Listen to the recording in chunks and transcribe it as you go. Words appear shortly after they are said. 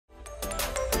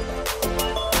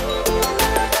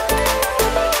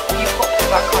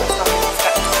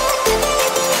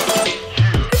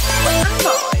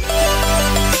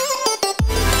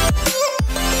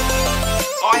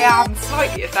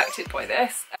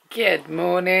Good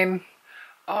morning.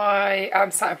 I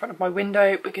am sat in front of my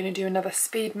window. We're going to do another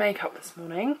speed makeup this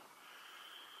morning.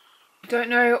 I don't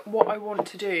know what I want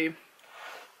to do.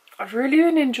 I've really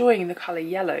been enjoying the colour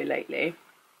yellow lately.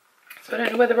 So I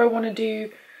don't know whether I want to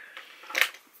do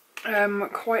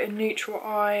quite a neutral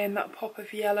eye and that pop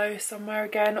of yellow somewhere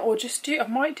again, or just I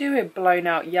might do a blown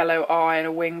out yellow eye and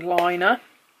a winged liner.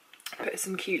 Put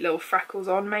some cute little freckles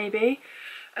on maybe.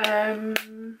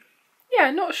 Yeah,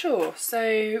 not sure. So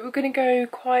we're going to go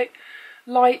quite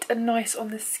light and nice on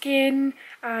the skin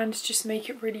and just make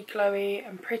it really glowy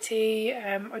and pretty.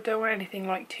 I don't want anything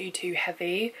like too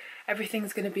heavy.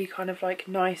 Everything's going to be kind of like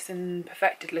nice and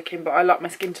perfected looking, but I like my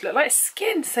skin to look like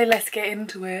skin, so let's get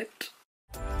into it.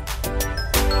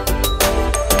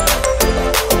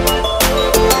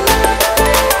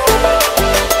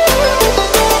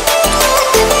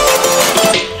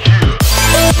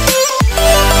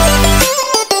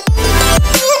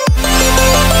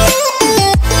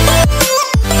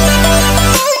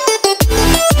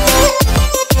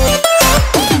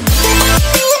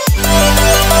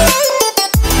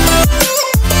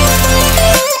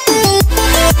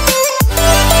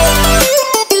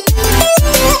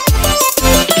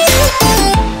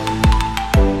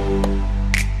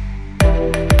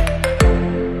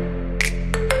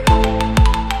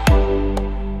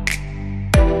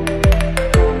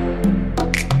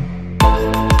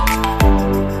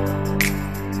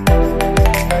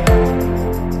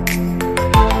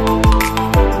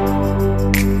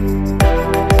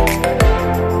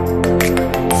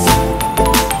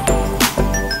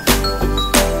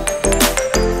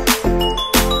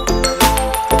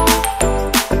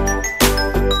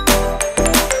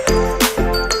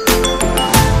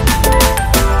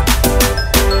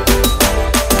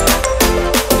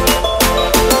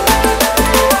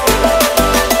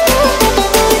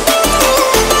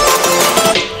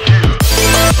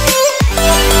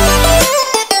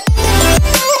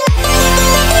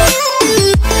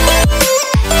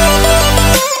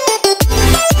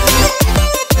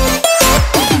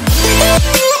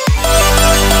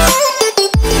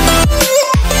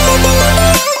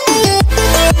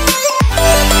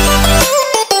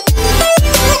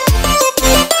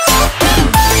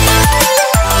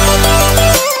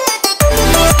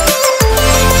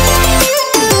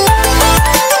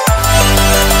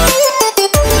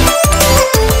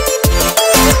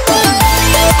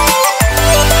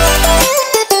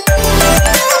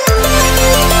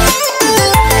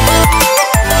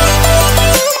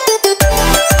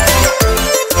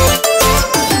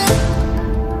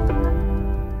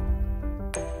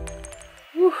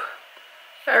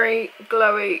 Very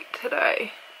glowy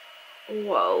today.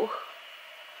 Whoa.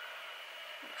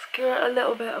 Let's give it a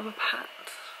little bit of a pat.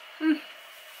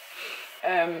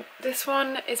 This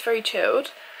one is very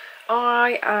chilled.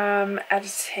 I am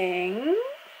editing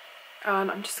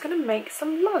and I'm just going to make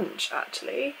some lunch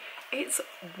actually. It's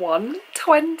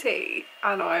 1:20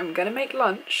 and I'm going to make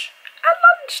lunch at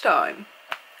lunchtime.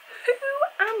 Who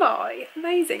am I?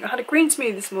 Amazing. I had a green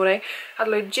smoothie this morning. Had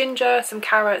a load of ginger, some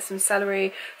carrots, some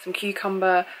celery, some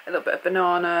cucumber, a little bit of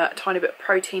banana, a tiny bit of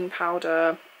protein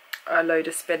powder, a load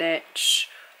of spinach,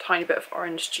 a tiny bit of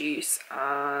orange juice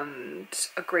and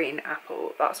a green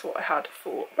apple. That's what I had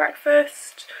for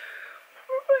breakfast.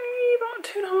 Probably about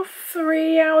 2.5 to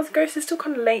 3 hours ago, so it's still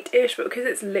kind of late-ish, but because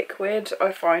it's liquid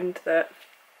I find that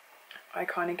I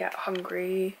kind of get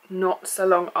hungry not so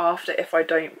long after if I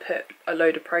don't put a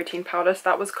load of protein powder. So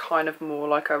that was kind of more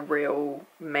like a real,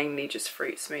 mainly just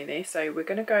fruit smoothie. So we're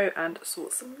going to go and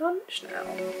sort some lunch now.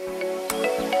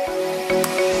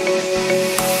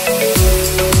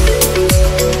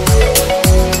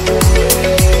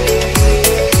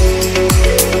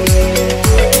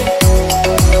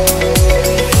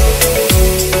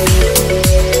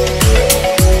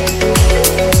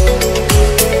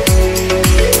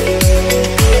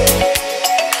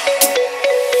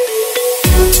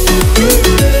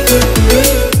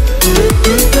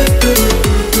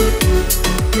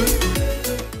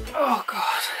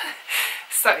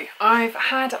 I've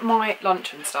had my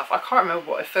lunch and stuff. I can't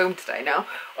remember what I filmed today now.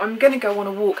 I'm going to go on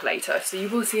a walk later, so you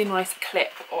will see a nice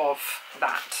clip of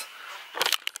that.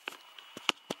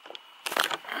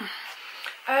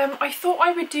 I thought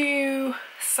I would do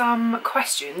some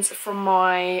questions from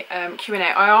my Q&A.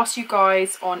 I asked you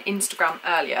guys on Instagram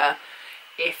earlier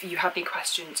if you had any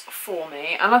questions for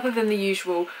me, and other than the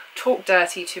usual talk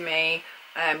dirty to me,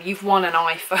 you've won an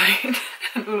iPhone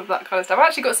and all of that kind of stuff, I've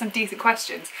actually got some decent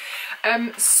questions.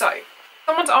 So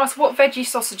someone's asked, what veggie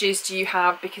sausages do you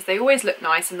have, because they always look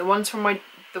nice and the ones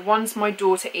my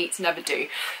daughter eats never do.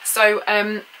 So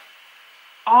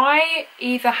I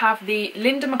either have the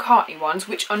Linda McCartney ones,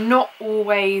 which are not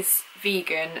always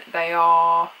vegan. They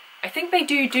are, I think they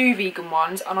do vegan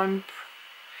ones, and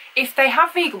if they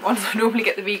have vegan ones, I normally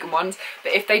get the vegan ones,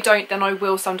 but if they don't, then I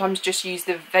will sometimes just use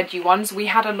the veggie ones. We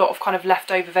had a lot of kind of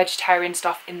leftover vegetarian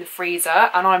stuff in the freezer,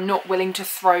 and I'm not willing to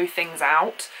throw things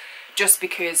out just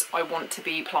because I want to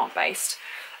be plant-based.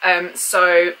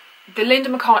 So the Linda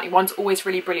McCartney one's always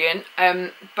really brilliant,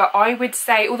 but I would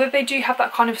say, although they do have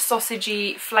that kind of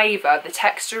sausagey flavour, the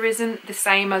texture isn't the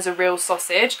same as a real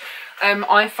sausage.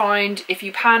 I find if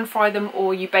you pan fry them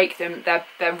or you bake them,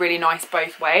 they're really nice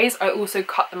both ways. I also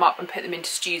cut them up and put them into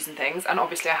stews and things, and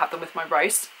obviously I have them with my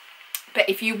roast. But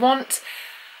if you want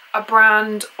a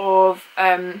brand of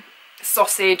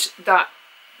sausage that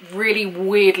really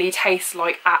weirdly tastes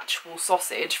like actual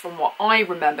sausage from what I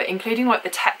remember, including like the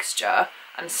texture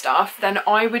and stuff, then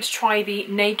I would try the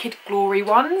Naked Glory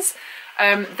ones.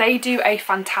 They do a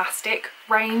fantastic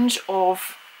range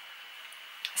of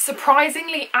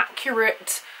surprisingly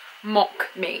accurate mock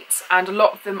meats, and a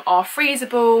lot of them are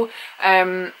freezable,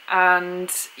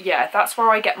 and yeah, that's where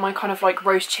I get my kind of like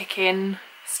roast chicken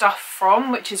stuff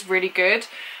from, which is really good.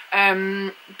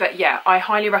 But yeah, I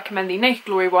highly recommend the Naked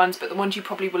Glory ones, but the ones you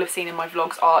probably will have seen in my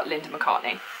vlogs are Linda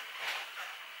McCartney.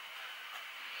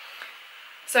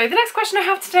 So the next question I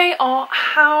have today are,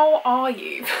 how are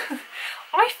you?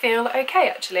 I feel okay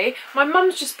actually. My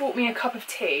mum's just bought me a cup of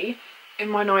tea in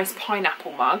my nice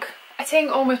pineapple mug. Getting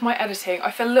on with my editing,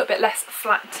 I feel a little bit less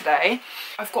flat today.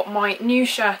 I've got my new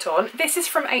shirt on. This is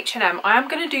from H&M. I am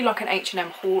going to do like an H&M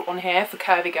haul on here for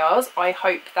curvy girls. I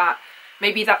hope that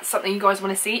maybe that's something you guys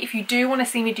want to see. If you do want to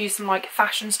see me do some like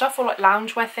fashion stuff or like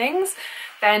loungewear things,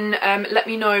 then let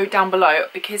me know down below,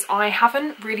 because I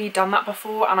haven't really done that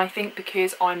before, and I think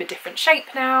because I'm a different shape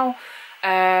now,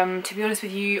 to be honest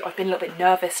with you, I've been a little bit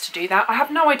nervous to do that. I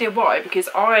have no idea why, because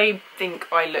I think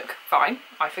I look fine.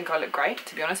 I think I look great,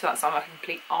 to be honest, without sounding like a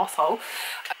complete arsehole.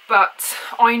 But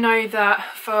I know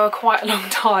that for quite a long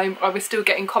time I was still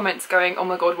getting comments going, oh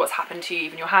my god, what's happened to you,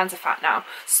 even your hands are fat now.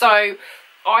 So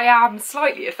I am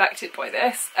slightly affected by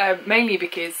this, mainly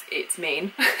because it's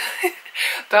mean,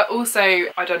 but also,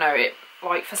 I don't know, it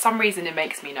like for some reason it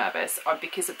makes me nervous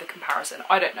because of the comparison.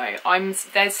 I don't know,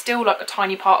 there's still like a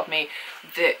tiny part of me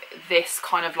that this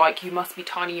kind of like you must be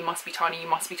tiny, you must be tiny, you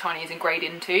must be tiny is ingrained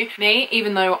into me,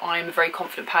 even though I'm a very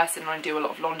confident person and I do a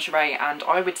lot of lingerie, and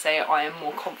I would say I am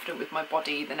more confident with my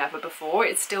body than ever before.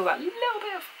 It's still that little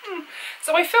bit of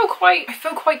so I feel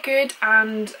quite good,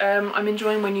 and I'm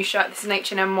enjoying my new shirt. This is an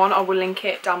H&M one. I will link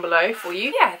it down below for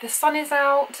you. Yeah, the sun is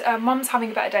out. Mum's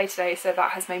having a better day today, so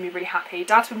that has made me really happy.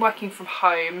 Dad's been working from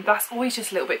home. That's always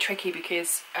just a little bit tricky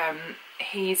because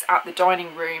he's at the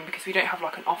dining room, because we don't have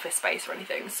like an office space or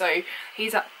anything. So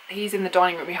he's in the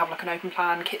dining room. We have like an open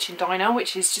plan kitchen diner,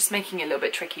 which is just making it a little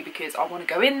bit tricky because I want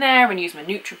to go in there and use my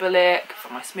NutriBullet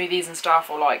for my smoothies and stuff,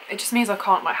 or like it just means I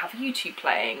can't like have YouTube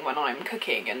playing when I'm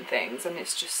cooking and things, and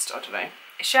it's just, I don't know,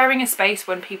 sharing a space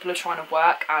when people are trying to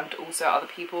work and also other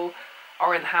people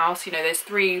are in the house. You know, there's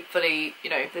three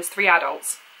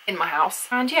adults in my house,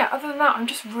 and yeah, other than that, I'm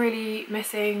just really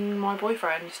missing my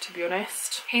boyfriend, to be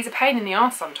honest. He's a pain in the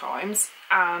ass sometimes,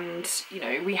 and you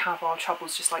know, we have our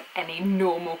troubles just like any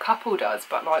normal couple does,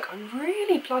 but like I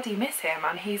really bloody miss him,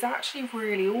 and he's actually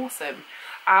really awesome.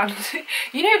 And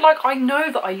you know, like I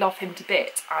know that I love him to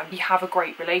bits and we have a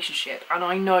great relationship, and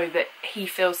I know that he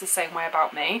feels the same way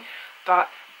about me, but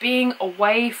being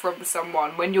away from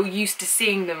someone when you're used to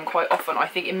seeing them quite often, I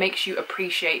think it makes you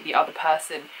appreciate the other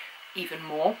person even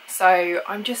more. So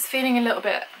I'm just feeling a little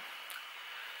bit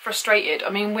frustrated. I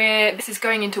mean, this is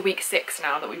going into week 6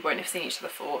 now that we won't have seen each other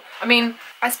for. I mean,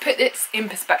 let's put this in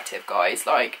perspective, guys.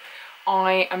 Like,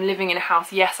 I am living in a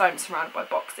house, yes, I'm surrounded by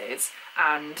boxes,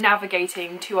 and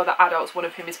navigating 2 other adults, one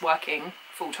of whom is working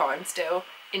full-time still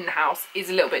in the house, is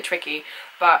a little bit tricky,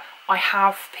 but I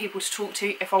have people to talk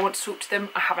to if I want to talk to them.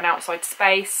 I have an outside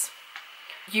space.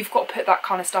 You've got to put that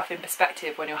kind of stuff in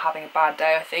perspective when you're having a bad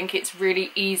day. I think it's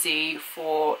really easy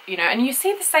for, you know, and you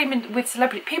see the same with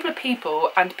celebrity. People are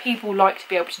people, and people like to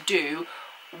be able to do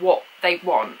what they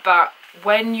want, but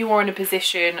when you're in a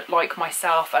position like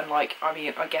myself, and like, I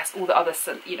mean, I guess all the other,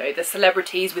 you know, the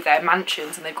celebrities with their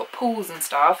mansions and they've got pools and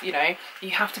stuff, you know,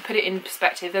 you have to put it in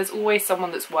perspective. There's always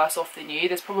someone that's worse off than you.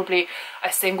 There's probably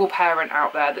a single parent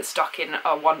out there that's stuck in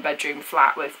a 1-bedroom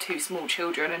flat with 2 small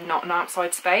children and not an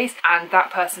outside space, and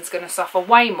that person's going to suffer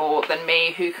way more than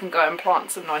me, who can go and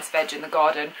plant some nice veg in the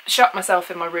garden, shut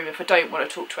myself in my room if I don't want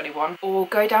to talk to anyone, or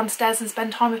go downstairs and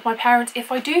spend time with my parents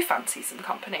if I do fancy some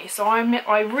company. So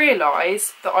I realise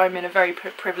realise that I'm in a very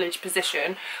privileged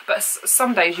position, but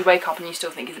some days you wake up and you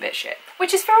still think it's a bit shit,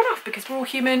 which is fair enough because we're all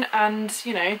human and,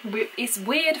 you know, it's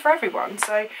weird for everyone.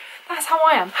 So that's how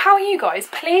I am. How are you guys?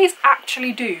 Please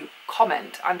actually do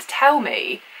comment and tell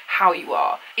me how you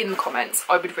are in the comments.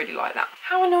 I would really like that.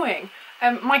 How annoying.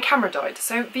 My camera died.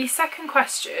 So the second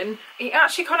question, it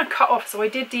actually kind of cut off. So I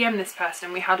did DM this person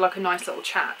and we had like a nice little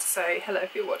chat. So hello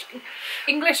if you're watching.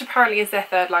 English apparently is their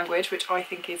third language, which I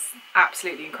think is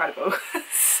absolutely incredible.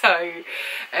 So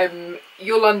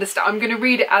you'll understand. I'm going to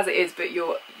read it as it is, but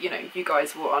you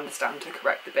guys will understand to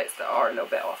correct the bits that are a little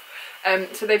bit off.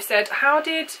 So they've said, how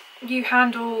did you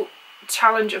handle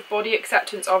challenge of body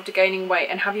acceptance after gaining weight,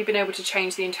 and have you been able to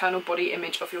change the internal body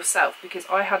image of yourself? Because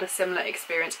I had a similar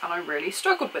experience and I really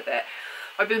struggled with it.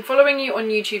 I've been following you on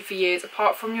YouTube for years.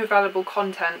 Apart from your valuable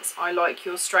contents, I like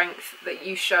your strength that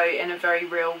you show in a very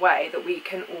real way that we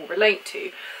can all relate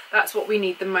to. That's what we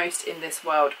need the most in this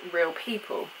world, real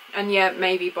people. And yeah,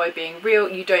 maybe by being real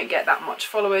you don't get that much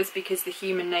followers because the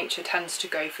human nature tends to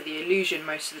go for the illusion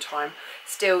most of the time.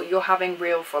 Still, you're having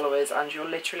real followers and you're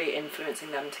literally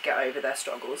influencing them to get over their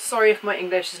struggles. Sorry if my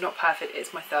English is not perfect,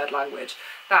 it's my third language.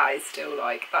 That is still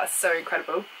like, that's so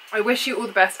incredible. I wish you all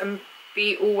the best and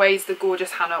be always the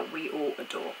gorgeous Hannah we all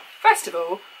adore. First of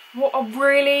all, what a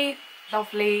really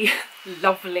lovely,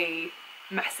 lovely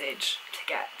message to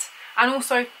get. And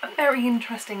also a very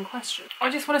interesting question.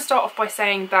 I just want to start off by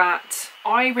saying that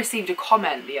I received a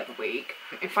comment the other week.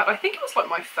 In fact, I think it was like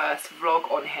my first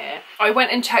vlog on here. I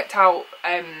went and checked out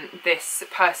this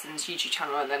person's YouTube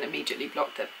channel and then immediately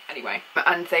blocked it anyway.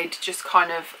 And they'd just kind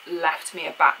of left me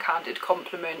a backhanded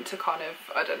compliment to kind of,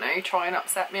 I don't know, try and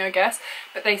upset me, I guess.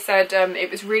 But they said it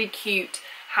was really cute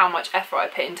how much effort I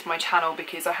put into my channel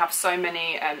because I have so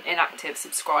many inactive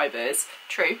subscribers.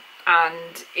 True.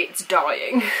 And it's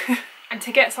dying. And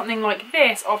to get something like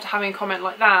this after having a comment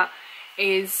like that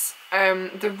is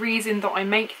the reason that I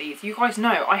make these. You guys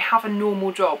know I have a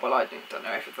normal job. Well, I don't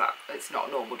know if it's not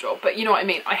a normal job, but you know what I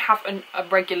mean. I have a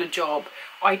regular job.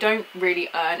 I don't really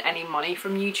earn any money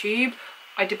from YouTube.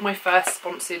 I did my first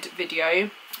sponsored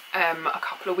video a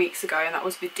couple of weeks ago, and that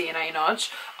was with DNA Nudge.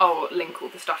 I'll link all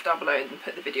the stuff down below and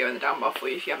put the video in the down bar for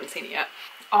you if you haven't seen it yet.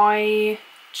 I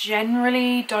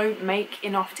generally don't make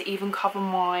enough to even cover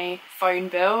my phone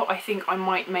bill. I think I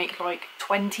might make like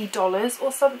 $20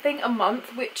 or something a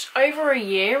month, which over a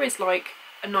year is like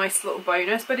a nice little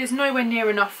bonus, but is nowhere near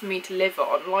enough for me to live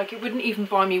on. Like, it wouldn't even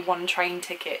buy me one train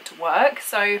ticket to work.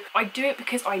 So I do it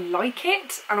because I like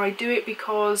it, and I do it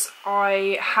because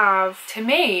I have, to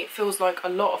me, it feels like a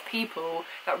lot of people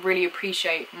that really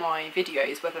appreciate my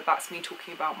videos, whether that's me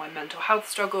talking about my mental health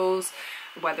struggles,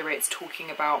 whether it's talking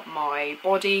about my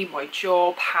body, my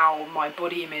job, how my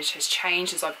body image has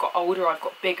changed as I've got older, I've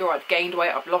got bigger, I've gained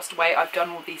weight, I've lost weight, I've done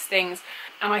all these things.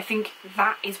 And I think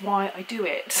that is why I do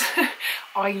it.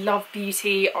 I love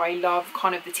beauty, I love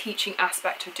kind of the teaching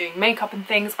aspect of doing makeup and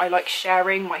things. I like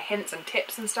sharing my hints and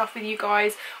tips and stuff with you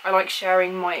guys. I like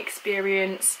sharing my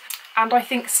experience. And I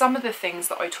think some of the things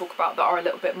that I talk about that are a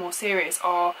little bit more serious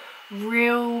are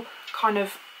real kind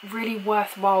of really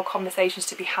worthwhile conversations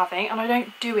to be having, and I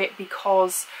don't do it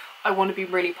because I want to be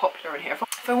really popular on here.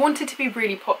 If I wanted to be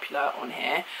really popular on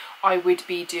here, I would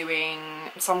be doing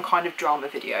some kind of drama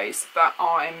videos, but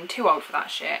I'm too old for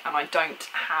that shit and I don't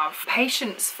have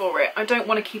patience for it. I don't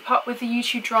want to keep up with the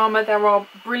YouTube drama. There are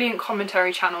brilliant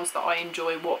commentary channels that I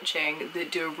enjoy watching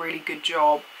that do a really good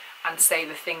job and say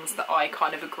the things that I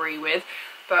kind of agree with,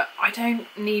 but I don't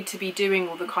need to be doing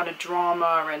all the kind of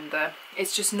drama and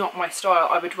it's just not my style.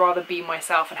 I would rather be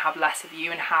myself and have less of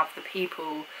you and have the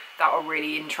people that are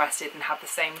really interested and have the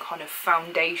same kind of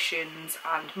foundations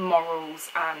and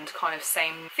morals and kind of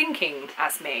same thinking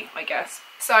as me, I guess.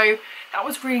 So that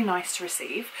was really nice to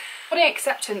receive. Body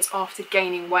acceptance after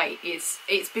gaining weight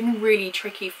it's been really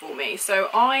tricky for me. So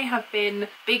I have been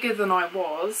bigger than I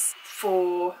was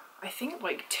for, I think,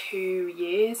 like 2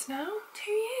 years now.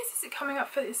 2 years? Is it coming up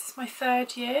for, this is my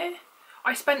third year?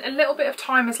 I spent a little bit of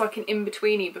time as like an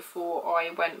in-betweenie before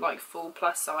I went like full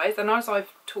plus size, and as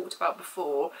I've talked about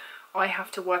before, I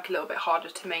have to work a little bit harder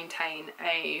to maintain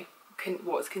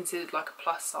what's considered like a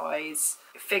plus size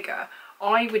figure.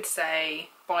 I would say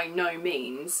by no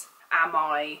means am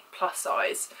I plus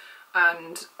size,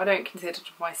 and I don't consider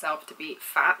myself to be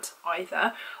fat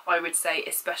either. I would say,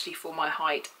 especially for my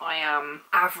height, I am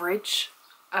average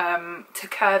to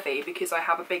curvy, because I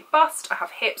have a big bust, I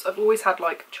have hips, I've always had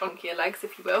like chunkier legs,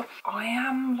 if you will.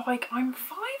 I'm 10.5,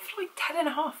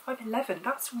 5'11".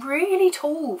 That's really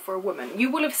tall for a woman.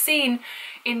 You will have seen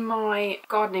in my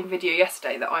gardening video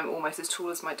yesterday that I'm almost as tall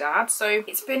as my dad, so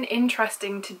it's been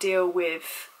interesting to deal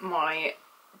with my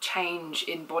change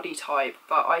in body type,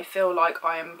 but I feel like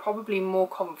I am probably more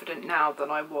confident now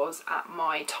than I was at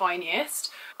my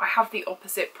tiniest. I have the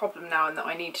opposite problem now in that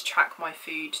I need to track my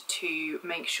food to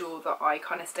make sure that I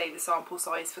kind of stay the sample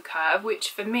size for curve, which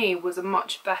for me was a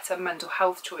much better mental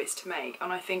health choice to make,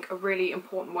 and I think a really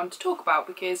important one to talk about,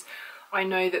 because I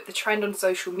know that the trend on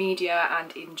social media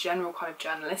and in general kind of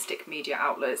journalistic media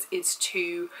outlets is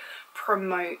to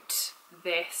promote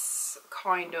this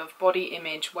kind of body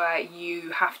image where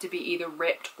you have to be either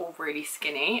ripped or really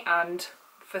skinny, and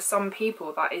for some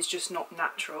people that is just not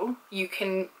natural. You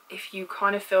can, if you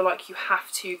kind of feel like you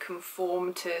have to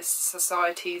conform to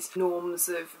society's norms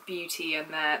of beauty and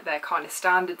their kind of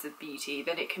standards of beauty,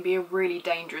 then it can be a really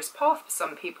dangerous path for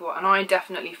some people. And I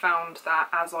definitely found that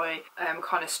as I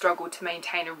kind of struggled to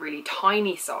maintain a really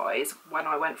tiny size when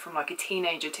I went from like a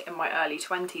teenager to in my early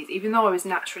 20s, even though I was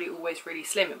naturally always really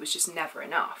slim, it was just never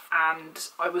enough. And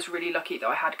I was really lucky that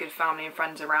I had good family and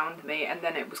friends around me, and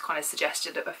then it was kind of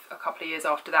suggested a couple of years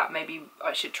after that maybe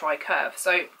I should try curve.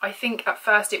 So I think at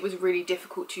first it was really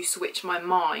difficult to switch my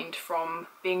mind from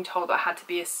being told that I had to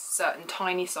be a certain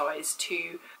tiny size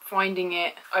to finding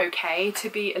it okay to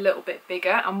be a little bit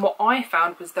bigger. And what I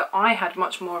found was that I had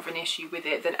much more of an issue with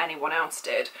it than anyone else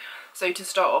did. So to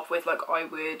start off with, like, I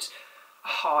would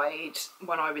hide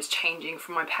when I was changing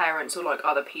from my parents or like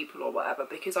other people or whatever,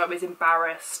 because I was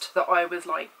embarrassed that I was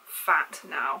like fat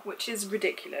now, which is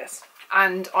ridiculous.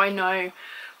 And I know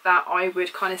that I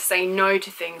would kind of say no to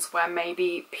things where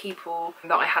maybe people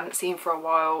that I hadn't seen for a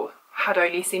while had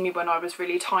only seen me when I was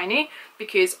really tiny,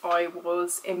 because I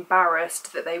was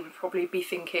embarrassed that they would probably be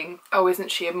thinking, oh,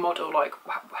 isn't she a model, like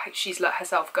she's let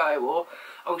herself go, or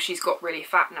oh, she's got really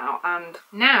fat now. And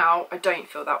now I don't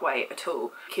feel that way at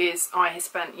all, because I have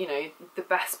spent, you know, the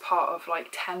best part of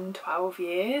like 10-12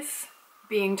 years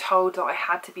being told that I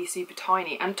had to be super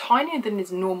tiny, and tinier than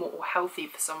is normal or healthy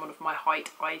for someone of my height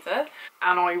either.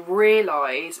 And I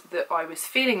realised that I was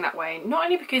feeling that way not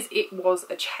only because it was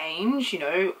a change, you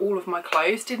know, all of my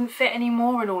clothes didn't fit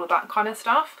anymore and all of that kind of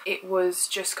stuff. It was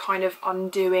just kind of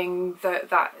undoing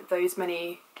those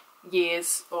many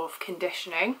years of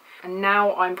conditioning, and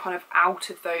now I'm kind of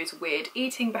out of those weird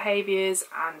eating behaviours,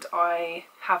 and I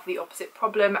have the opposite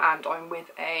problem, and I'm with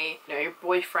a, you know,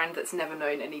 boyfriend that's never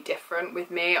known any different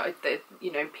with me.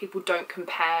 You know, people don't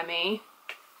compare me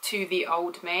to the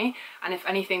old me, and if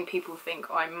anything, people think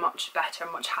I'm much better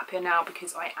and much happier now,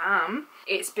 because I am.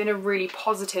 It's been a really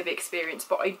positive experience,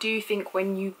 but I do think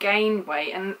when you gain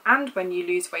weight and when you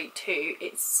lose weight too,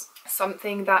 it's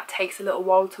something that takes a little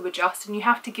while to adjust, and you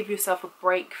have to give yourself a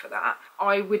break for that.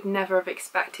 I would never have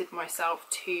expected myself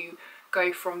to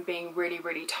go from being really,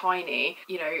 really tiny,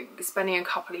 you know, spending a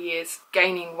couple of years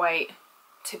gaining weight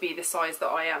to be the size that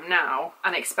I am now,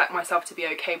 and expect myself to be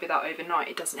okay with that overnight.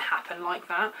 It doesn't happen like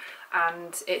that,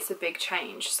 and it's a big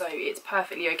change, so it's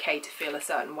perfectly okay to feel a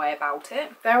certain way about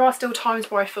it. There are still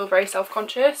times where I feel very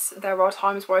self-conscious. There are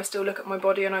times where I still look at my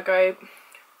body and I go,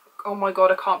 oh my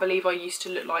god, I can't believe I used to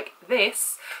look like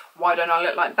this. Why don't I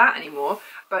look like that anymore?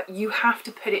 But you have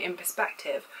to put it in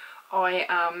perspective. I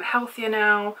am healthier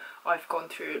now. I've gone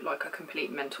through like a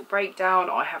complete mental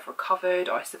breakdown. I have recovered.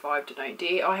 I survived an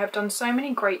OD. I have done so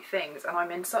many great things, and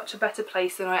I'm in such a better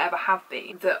place than I ever have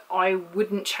been, that I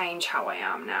wouldn't change how I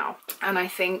am now. And I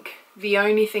think the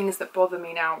only things that bother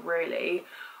me now really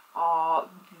are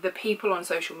the people on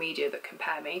social media that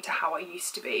compare me to how I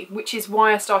used to be, which is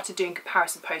why I started doing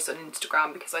comparison posts on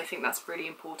Instagram, because I think that's really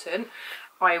important.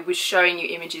 I was showing you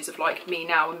images of like me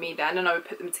now and me then, and I would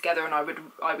put them together, and I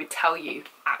would tell you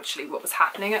actually what was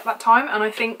happening at that time. And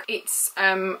I think it's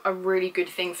a really good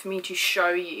thing for me to show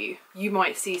you. You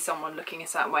might see someone looking a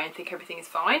certain way and think everything is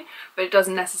fine, but it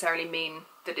doesn't necessarily mean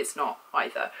that it's not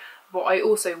either. What I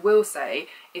also will say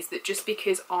is that just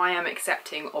because I am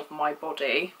accepting of my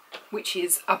body, which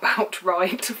is about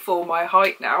right for my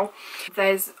height now,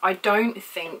 I don't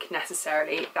think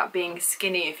necessarily that being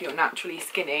skinny, if you're naturally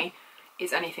skinny,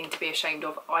 is anything to be ashamed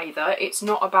of either. It's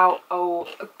not about, oh,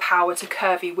 power to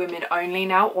curvy women only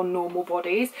now, or normal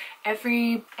bodies.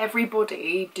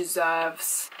 Everybody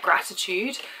deserves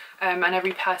gratitude. And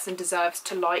every person deserves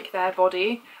to like their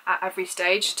body at every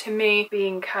stage. To me,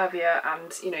 being curvier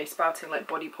and, you know, spouting like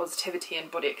body positivity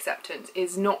and body acceptance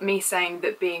is not me saying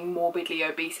that being morbidly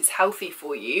obese is healthy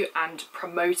for you and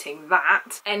promoting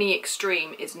that. Any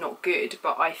extreme is not good,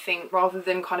 but I think rather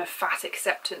than kind of fat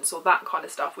acceptance or that kind of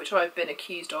stuff, which I've been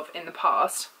accused of in the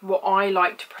past, what I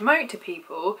like to promote to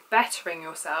people, bettering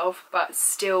yourself, but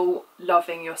still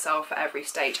loving yourself at every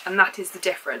stage. And that is the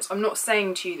difference. I'm not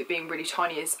saying to you that being really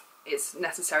tiny is it's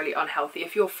necessarily unhealthy.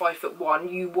 If you're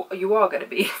 5'1", you are going to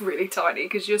be really tiny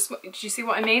because do you see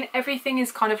what I mean? Everything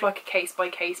is kind of like a case by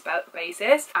case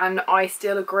basis, and I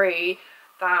still agree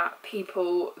that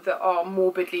people that are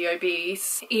morbidly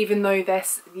obese, even though they're,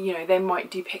 you know, they might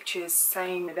do pictures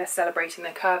saying that they're celebrating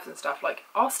their curves and stuff, like,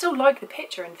 I'll still like the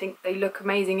picture and think they look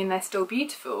amazing and they're still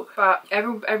beautiful. But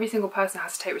every single person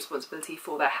has to take responsibility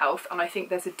for their health, and I think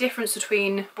there's a difference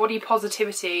between body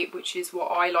positivity, which is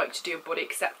what I like to do, body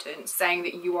acceptance, saying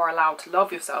that you are allowed to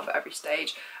love yourself at every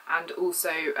stage, and also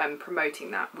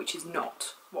promoting that, which is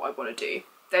not what I want to do.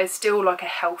 There's still like a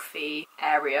healthy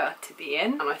area to be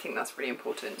in, and I think that's really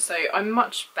important. So I'm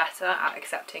much better at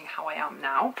accepting how I am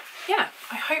now. Yeah,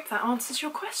 I hope that answers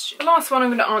your question. The last one I'm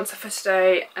going to answer for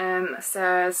today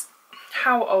says,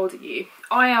 how old are you?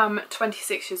 I am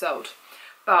 26 years old,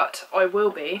 but I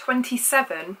will be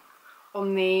 27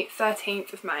 on the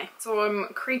 13th of May. So I'm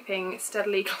creeping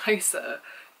steadily closer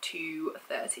to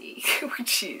 30,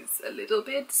 which is a little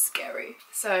bit scary.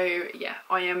 So yeah,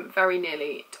 I am very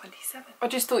nearly 27. I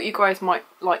just thought you guys might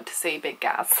like to see Big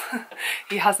Gaz.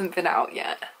 He hasn't been out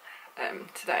yet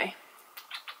today.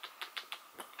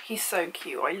 He's so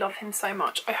cute. I love him so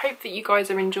much. I hope that you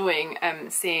guys are enjoying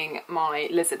seeing my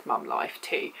lizard mum life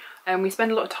too. We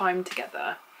spend a lot of time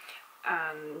together,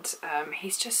 and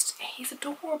he's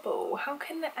adorable. How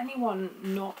can anyone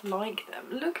not like them?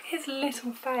 Look at his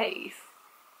little face.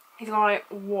 He's like,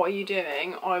 what are you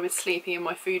doing? I was sleeping in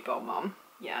my food bowl, mum.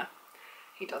 Yeah,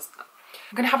 he does that.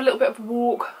 I'm going to have a little bit of a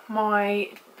walk. My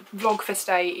vlog for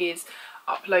today is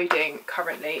uploading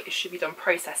currently. It should be done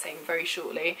processing very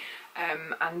shortly.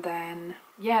 And then,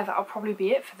 yeah, that'll probably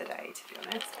be it for the day, to be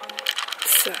honest.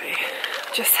 So,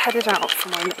 just headed out for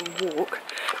my little walk.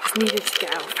 Just needed to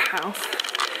get out of the house.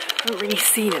 I haven't really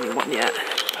seen anyone yet,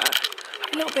 but I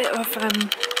have a little bit of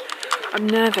I'm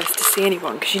nervous to see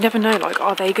anyone, because you never know, like,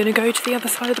 are they going to go to the other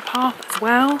side of the path as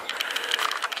well?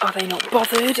 Are they not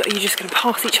bothered? Are you just going to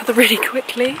pass each other really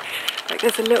quickly? Like,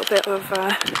 there's a little bit of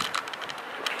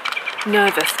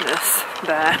nervousness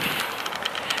there.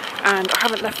 And I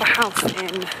haven't left the house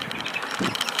in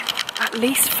at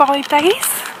least 5 days.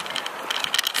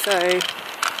 So,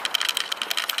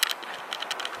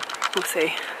 we'll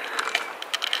see.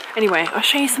 Anyway, I'll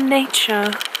show you some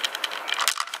nature.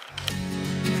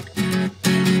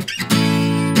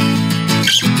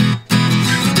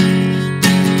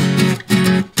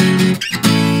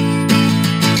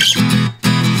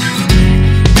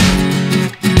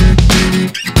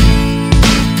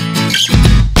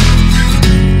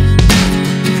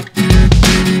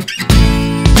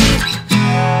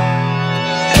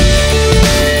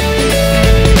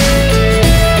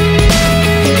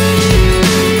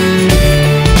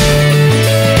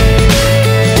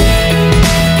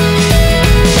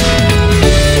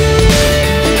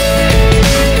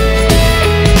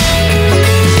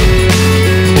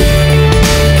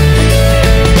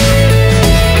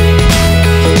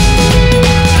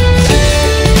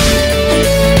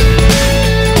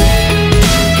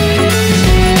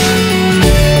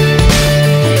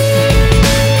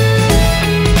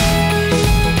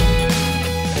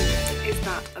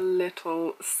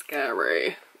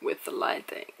 Scary with the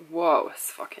lighting. Whoa, it's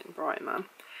fucking bright, man.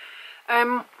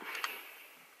 I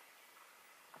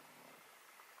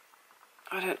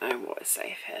don't know what is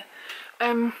safe here.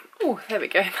 Oh, there we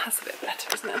go. That's a bit better,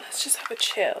 isn't it? Let's just have a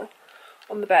chill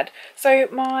on the bed. So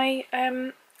my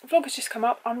vlog has just come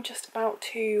up. I'm just about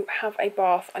to have a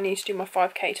bath. I need to do my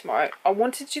 5k tomorrow. I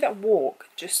wanted to do that walk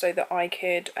just so that I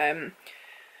could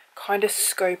kind of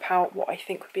scope out what I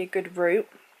think would be a good route.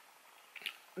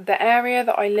 The area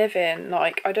that I live in,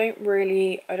 like, I don't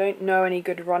know any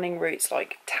good running routes,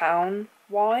 like,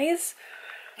 town-wise.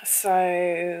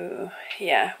 So,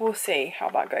 yeah, we'll see how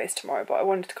that goes tomorrow. But I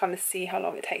wanted to kind of see how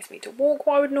long it takes me to walk,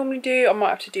 what I would normally do. I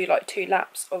might have to do, like, 2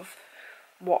 laps of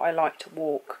what I like to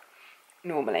walk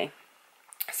normally.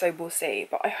 So, we'll see.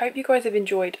 But I hope you guys have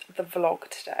enjoyed the vlog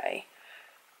today.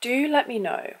 Do let me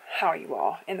know how you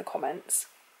are in the comments.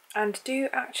 And do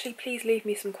actually please leave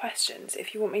me some questions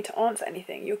if you want me to answer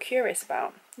anything you're curious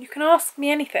about. You can ask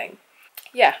me anything.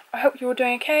 Yeah, I hope you're all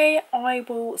doing okay. I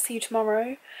will see you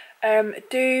tomorrow.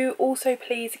 Do also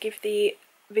please give the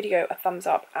video a thumbs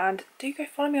up, and do go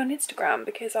follow me on Instagram,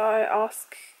 because I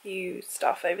ask you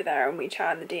stuff over there and we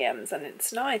chat in the DMs, and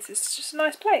it's nice. It's just a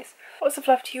nice place. Lots of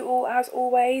love to you all as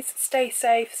always. Stay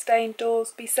safe, stay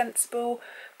indoors, be sensible,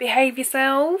 behave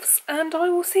yourselves, and I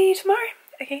will see you tomorrow.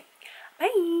 Okay.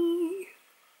 Bye.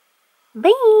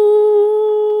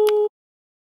 Bye.